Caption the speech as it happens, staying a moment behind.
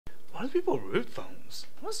Why do people root phones?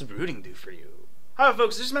 What does rooting do for you? Hi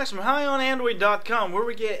folks, this is Max from HighOnAndroid.com, where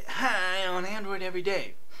we get high on Android every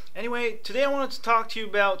day. Anyway, today I wanted to talk to you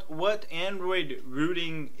about what Android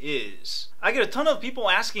rooting is. I get a ton of people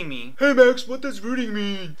asking me, "Hey Max, what does rooting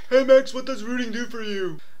mean? Hey Max, what does rooting do for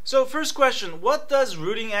you?" So first question, what does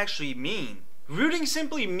rooting actually mean? Rooting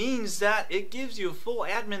simply means that it gives you full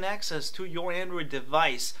admin access to your Android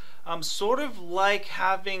device. Sort of like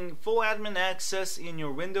having full admin access in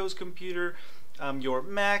your Windows computer, your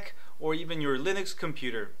Mac, or even your Linux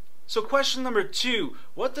computer. So question number 2,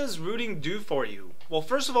 what does rooting do for you? Well,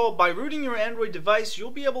 first of all, by rooting your Android device,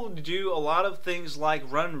 you'll be able to do a lot of things like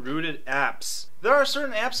run rooted apps. There are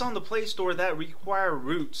certain apps on the Play Store that require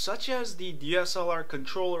root, such as the DSLR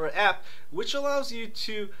Controller App, which allows you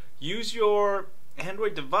to use your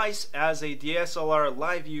Android device as a DSLR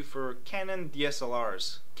live view for Canon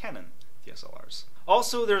DSLRs.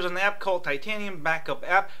 Also, there's an app called Titanium Backup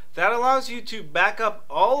App that allows you to back up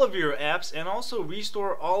all of your apps and also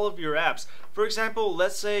restore all of your apps. For example,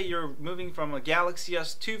 let's say you're moving from a Galaxy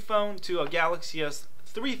S2 phone to a Galaxy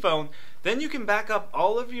S3 phone, then you can back up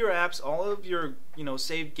all of your apps, all of your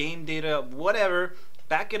saved game data, whatever,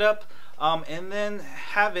 back it up, and then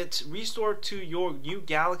have it restored to your new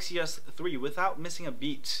Galaxy S3 without missing a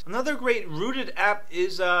beat. Another great rooted app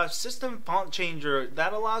is a System Font Changer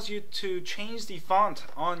that allows you to change the font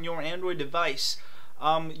on your Android device.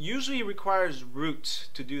 Usually requires root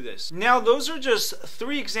to do this. Now those are just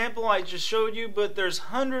 3 examples I just showed you, but there's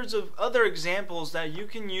hundreds of other examples that you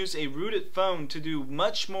can use a rooted phone to do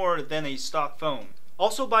much more than a stock phone.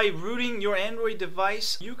 Also, by rooting your Android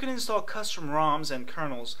device, you can install custom ROMs and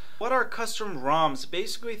kernels. What are custom ROMs?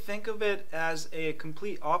 Basically, think of it as a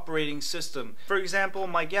complete operating system. For example,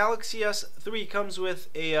 my Galaxy S3 comes with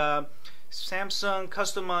a Samsung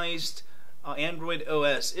customized Android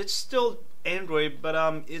OS. It's still Android,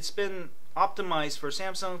 but it's been optimized for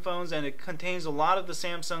Samsung phones, and it contains a lot of the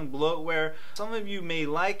Samsung bloatware some of you may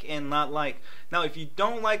like and not like. Now if you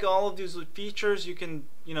don't like all of these features, you can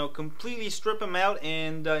completely strip them out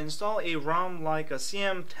and install a ROM like a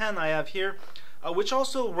CM10 I have here, which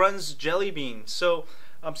also runs Jelly Bean. So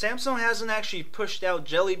Samsung hasn't actually pushed out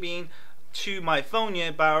Jelly Bean to my phone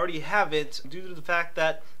yet, but I already have it due to the fact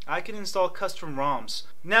that I can install custom ROMs.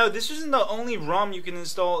 Now this isn't the only ROM you can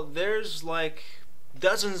install. There's like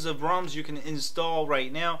dozens of ROMs you can install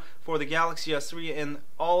right now for the Galaxy S3 and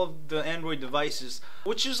all of the Android devices,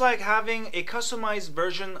 which is like having a customized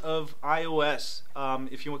version of iOS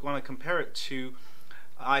if you want to compare it to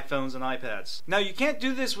iPhones and iPads. Now you can't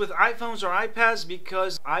do this with iPhones or iPads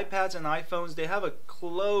because iPads and iPhones, they have a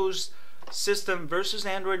closed system versus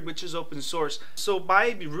Android, which is open source. So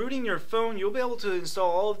by rooting your phone, you'll be able to install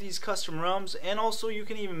all of these custom ROMs, and also you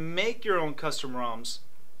can even make your own custom ROMs.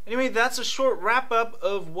 Anyway, that's a short wrap up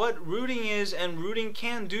of what rooting is and rooting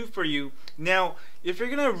can do for you. Now, if you're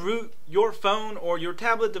gonna root your phone or your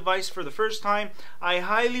tablet device for the first time, I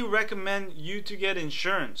highly recommend you to get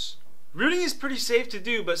insurance. Rooting is pretty safe to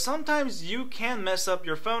do, but sometimes you can mess up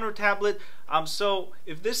your phone or tablet. So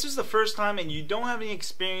if this is the first time and you don't have any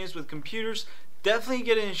experience with computers, definitely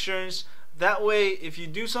get insurance. That way, if you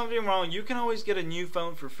do something wrong, you can always get a new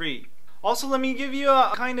phone for free. Also, let me give you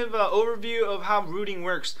a kind of overview of how rooting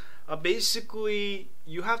works. Basically,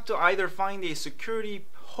 you have to either find a security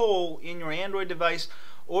hole in your Android device,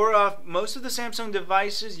 or most of the Samsung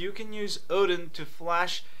devices, you can use Odin to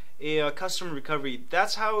flash a custom recovery.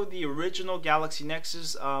 That's how the original Galaxy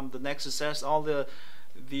Nexus, the Nexus S, all the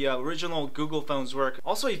original Google phones work.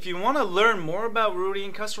 Also, if you want to learn more about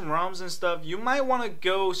rooting, custom ROMs and stuff, you might want to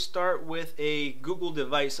go start with a Google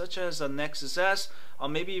device such as a Nexus S, or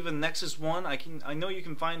maybe even Nexus One. I know you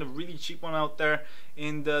can find a really cheap one out there,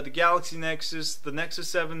 and the Galaxy Nexus, the Nexus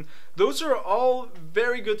 7. Those are all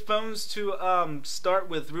very good phones to start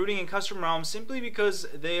with rooting and custom ROMs, simply because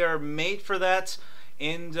they are made for that.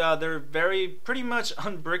 And they're pretty much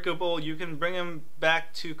unbreakable. You can bring them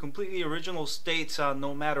back to completely original states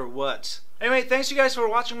no matter what. Anyway, thanks you guys for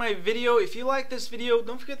watching my video. If you like this video,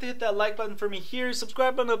 don't forget to hit that like button for me here,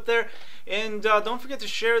 subscribe button up there, and don't forget to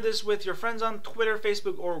share this with your friends on Twitter,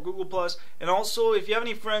 Facebook, or Google+. And also, if you have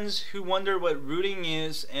any friends who wonder what rooting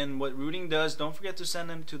is and what rooting does, don't forget to send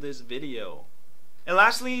them to this video. And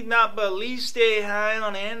lastly, not but least, stay high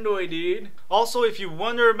on Android, dude. Also, if you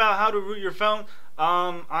wonder about how to root your phone,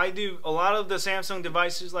 I do a lot of the Samsung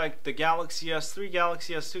devices like the Galaxy S3,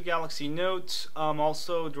 Galaxy S2, Galaxy Note,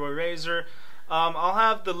 also Droid Razr. I'll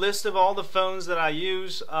have the list of all the phones that I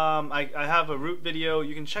use. I have a root video.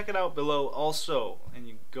 You can check it out below also, and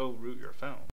you go root your phone.